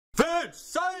Veg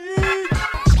Side!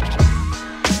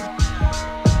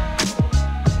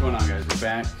 What's going on, guys? We're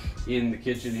back in the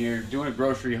kitchen here doing a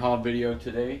grocery haul video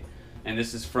today, and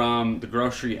this is from the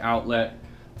grocery outlet.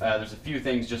 There's a few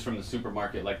things just from the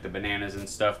supermarket like the bananas and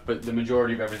stuff, but the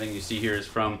majority of everything you see here is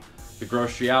from the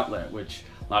grocery outlet, which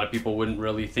a lot of people wouldn't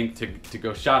really think to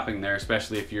go shopping there,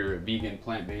 especially if you're a vegan,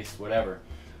 plant-based, whatever,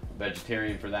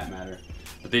 vegetarian for that matter.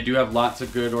 But they do have lots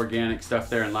of good organic stuff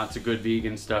there and lots of good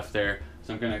vegan stuff there.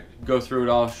 So I'm gonna go through it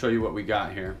all, show you what we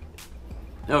got here.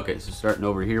 Okay, so starting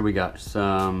over here, we got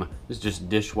some, this is just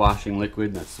dishwashing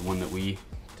liquid. That's the one that we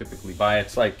typically buy.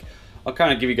 It's like, I'll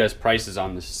kind of give you guys prices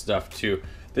on this stuff too.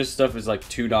 This stuff is like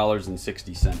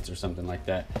 $2.60 or something like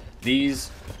that. These,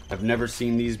 I've never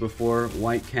seen these before.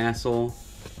 White Castle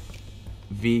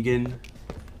vegan.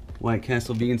 White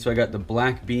Castle vegan. So I got the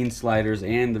black bean sliders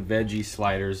and the veggie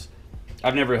sliders.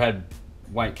 I've never had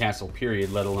White Castle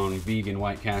period, let alone vegan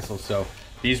White Castle. So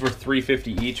these were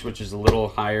 $3.50 each, which is a little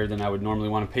higher than I would normally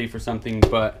want to pay for something,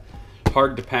 but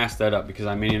hard to pass that up because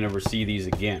I may never see these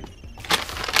again.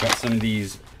 Got some of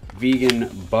these vegan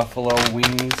buffalo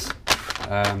wings.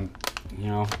 You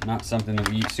know, not something that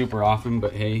we eat super often,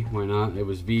 but hey, why not? It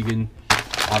was vegan.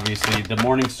 Obviously, the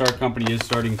Morningstar company is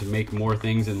starting to make more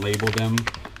things and label them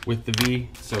with the V,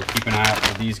 so keep an eye out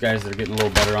for these guys. They're getting a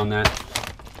little better on that.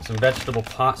 Some vegetable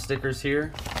pot stickers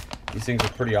here. These things are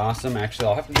pretty awesome. Actually,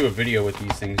 I'll have to do a video with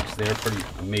these things because they're pretty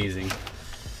amazing.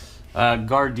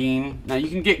 Gardein. Now, you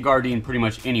can get Gardein pretty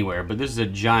much anywhere, but this is a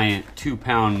giant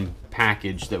 2-pound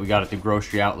package that we got at the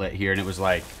grocery outlet here, and it was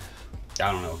like,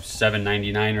 I don't know,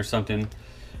 $7.99 or something.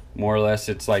 More or less,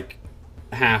 it's like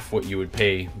half what you would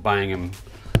pay buying them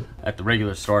at the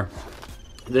regular store.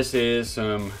 This is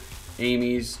some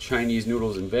Amy's Chinese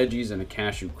noodles and veggies and a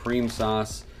cashew cream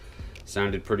sauce.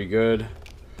 Sounded pretty good.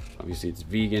 Obviously, it's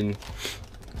vegan,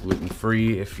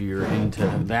 gluten-free if you're into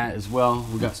that as well.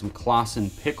 We got some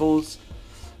Claussen pickles.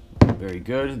 Very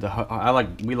good.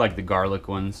 We like the garlic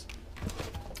ones.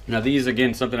 Now these,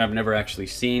 again, something I've never actually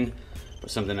seen,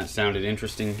 but something that sounded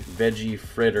interesting. Veggie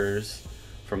fritters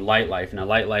from Light Life. Now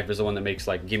Light Life is the one that makes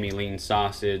like Gimme Lean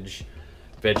sausage,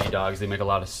 veggie dogs. They make a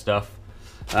lot of stuff.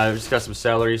 Just got some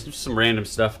celery, just some random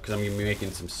stuff because I'm gonna be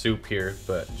making some soup here,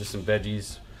 but just some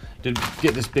veggies. Did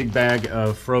get this big bag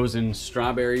of frozen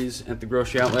strawberries at the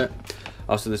grocery outlet.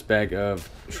 Also this bag of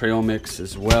trail mix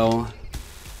as well.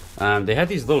 They had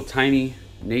these little tiny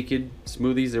naked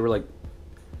smoothies. They were like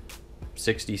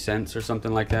 60 cents or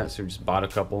something like that, so we just bought a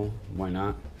couple. Why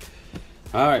not?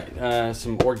 All right,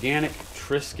 some organic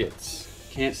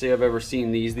Triscuits. Can't say I've ever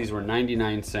seen these. These were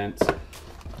 99 cents.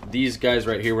 These guys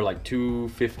right here were like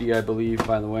 $2.50, I believe,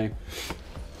 by the way.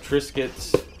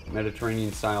 Triscuits,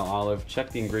 Mediterranean style olive. Check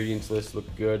the ingredients list,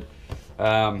 look good.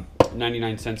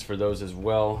 99 cents for those as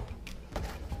well.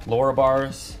 Laura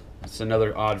bars, it's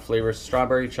another odd flavor.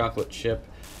 Strawberry chocolate chip.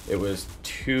 It was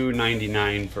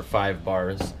 $2.99 for 5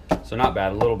 bars. So not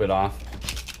bad, a little bit off.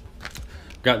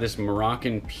 Got this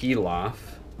Moroccan pilaf.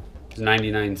 It's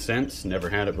 99 cents, never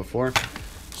had it before.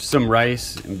 Some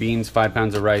rice and beans, 5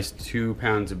 pounds of rice, 2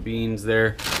 pounds of beans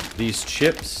there. These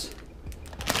chips,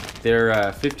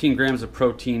 they're 15 grams of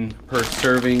protein per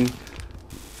serving,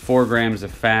 4 grams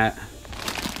of fat.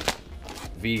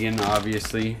 Vegan,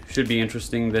 obviously. Should be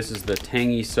interesting. This is the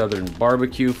tangy southern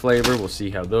barbecue flavor. We'll see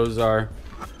how those are.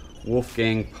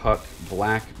 Wolfgang Puck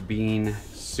black bean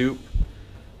soup.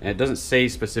 And it doesn't say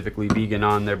specifically vegan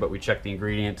on there, but we checked the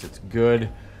ingredients. It's good.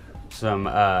 Some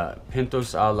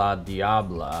Pintos a la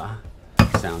Diabla.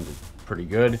 Sounded pretty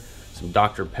good. Some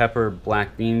Dr. Pepper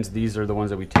black beans. These are the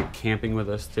ones that we take camping with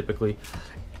us typically.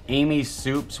 Amy's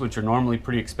soups, which are normally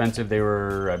pretty expensive. They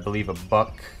were, I believe,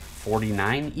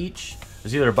 $1.49 each. It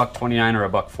was either $1.29 or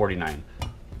 $1.49.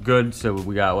 Good. So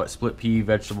we got what? Split pea,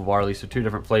 vegetable barley. So 2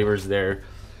 different flavors there.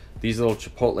 These little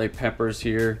chipotle peppers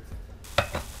here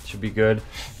should be good.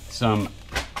 Some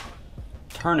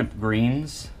turnip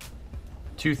greens.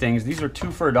 2 things. These are 2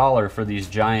 for $1 for these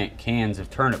giant cans of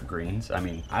turnip greens. I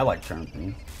mean, I like turnip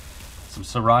greens. Some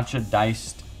sriracha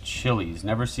diced chilies.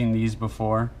 Never seen these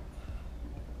before.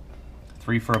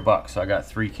 3 for $1, so I got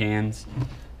 3 cans.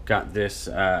 Got this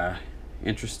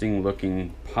interesting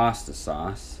looking pasta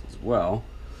sauce as well.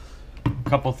 A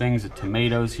couple things of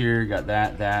tomatoes here. Got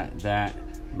that.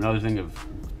 Another thing of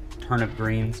turnip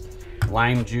greens.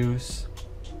 Lime juice.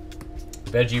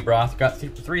 Veggie broth. Got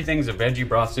 3 things of veggie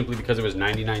broth simply because it was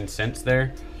 99 cents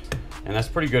there. And that's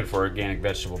pretty good for organic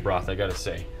vegetable broth, I gotta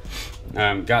say.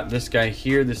 Got this guy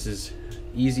here. This is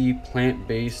Easy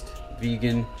plant-based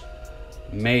vegan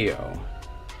mayo.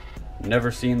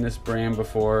 Never seen this brand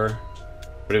before,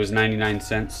 but it was 99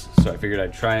 cents, so I figured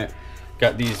I'd try it.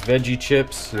 Got these veggie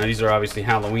chips. Now these are obviously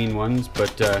Halloween ones,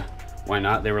 but why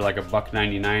not? They were like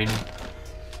 $1.99.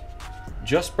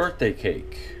 Just birthday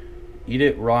cake. Eat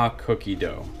it raw cookie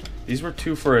dough. These were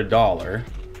 2 for $1.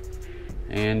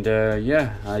 And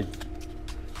yeah, I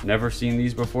never seen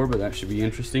these before, but that should be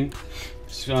interesting.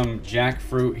 Some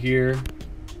jackfruit here.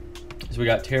 So we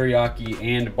got teriyaki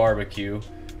and barbecue.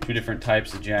 2 different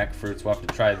types of jackfruits. We'll have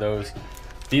to try those.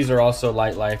 These are also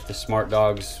Light Life, the Smart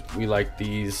Dogs. We like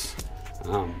these.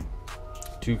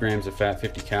 2 grams of fat,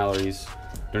 50 calories.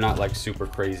 They're not like super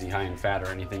crazy high in fat or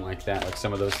anything like that, like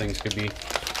some of those things could be.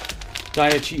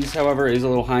 Diet cheese, however, is a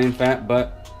little high in fat,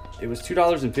 but it was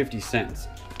 $2.50,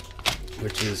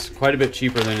 which is quite a bit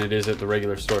cheaper than it is at the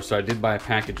regular store. So I did buy a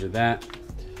package of that.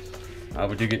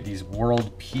 We did get these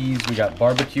World Peas. We got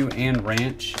barbecue and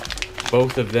ranch.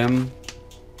 Both of them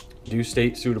do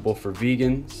state suitable for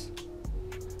vegans.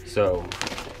 So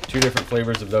 2 different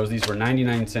flavors of those. These were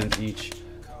 99 cents each.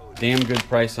 Damn good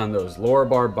price on those.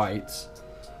 Larabar Bites,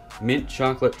 mint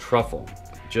chocolate truffle.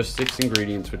 Just 6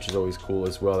 ingredients, which is always cool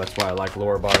as well. That's why I like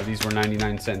Larabar. These were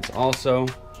 99 cents also.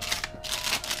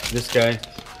 This guy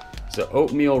is an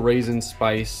oatmeal raisin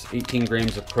spice, 18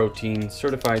 grams of protein,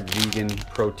 certified vegan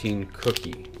protein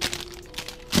cookie.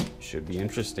 Should be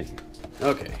interesting.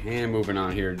 Okay, and moving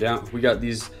on here. Down, we got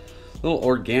these little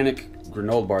organic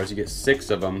granola bars. You get 6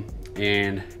 of them,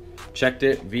 and checked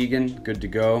it, vegan, good to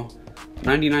go.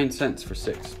 99 cents for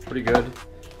 6, pretty good.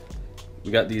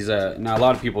 We got these, now a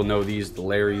lot of people know these, the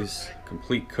Larry's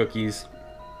Complete Cookies.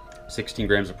 16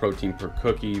 grams of protein per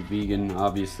cookie, vegan,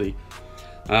 obviously.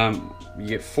 You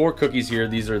get 4 cookies here.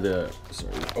 These are the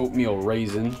oatmeal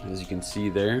raisin, as you can see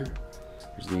there.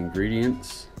 Here's the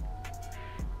ingredients.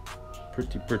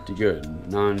 Pretty good.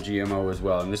 Non-GMO as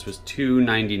well. And this was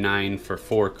 $2.99 for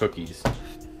 4 cookies.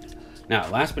 Now,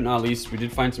 last but not least, we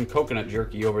did find some coconut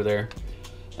jerky over there.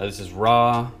 This is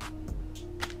raw.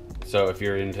 So if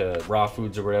you're into raw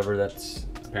foods or whatever, that's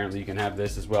apparently you can have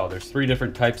this as well. There's 3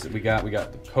 different types that we got. We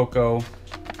got the cocoa.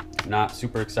 Not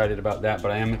super excited about that,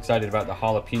 but I am excited about the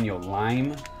jalapeno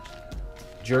lime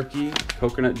jerky,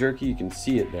 coconut jerky. You can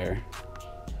see it there.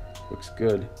 Looks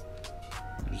good.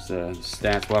 There's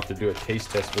stats. We'll have to do a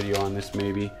taste test video on this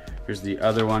maybe. Here's the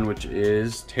other one, which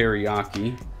is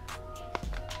teriyaki.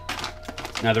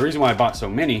 Now the reason why I bought so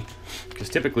many, because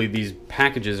typically these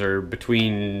packages are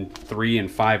between $3 and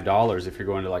 $5 if you're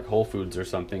going to like Whole Foods or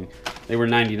something. They were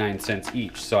 99 cents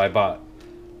each, so I bought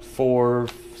 4,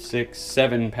 6,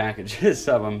 7 packages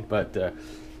of them. But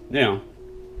you know,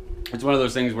 it's one of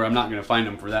those things where I'm not going to find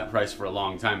them for that price for a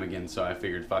long time again, so I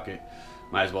figured fuck it,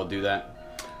 might as well do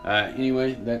that.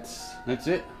 Anyway, that's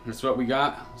it. That's what we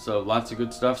got. So lots of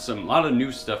good stuff. A lot of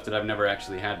new stuff that I've never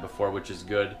actually had before, which is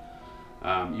good.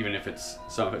 Even if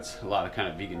some of it's a lot of kind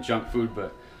of vegan junk food,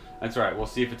 but that's all right. We'll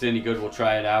see if it's any good. We'll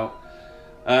try it out.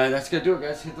 That's gonna do it,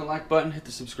 guys. Hit the like button, hit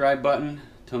the subscribe button.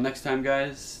 Till next time,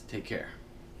 guys. Take care.